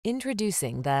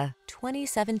Introducing the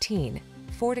 2017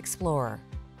 Ford Explorer.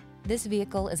 This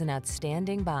vehicle is an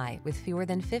outstanding buy with fewer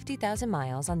than 50,000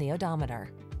 miles on the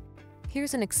odometer.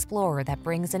 Here's an Explorer that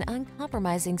brings an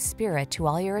uncompromising spirit to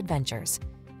all your adventures.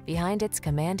 Behind its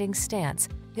commanding stance,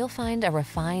 you'll find a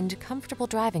refined, comfortable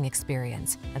driving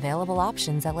experience, available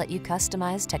options that let you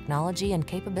customize technology and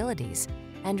capabilities,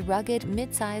 and rugged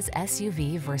midsize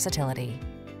SUV versatility.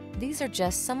 These are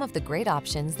just some of the great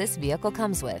options this vehicle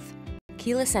comes with: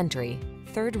 keyless entry,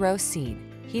 third row seat,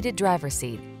 heated driver's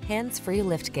seat, hands-free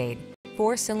liftgate,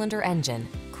 4-cylinder engine,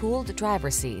 cooled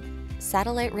driver's seat,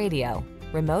 satellite radio,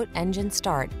 remote engine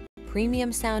start,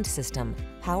 premium sound system,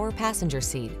 power passenger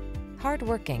seat.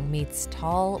 Hardworking meets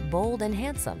tall, bold, and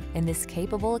handsome in this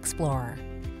capable Explorer.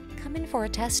 Come in for a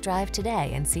test drive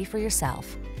today and see for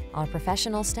yourself. Our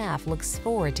professional staff looks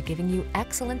forward to giving you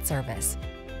excellent service.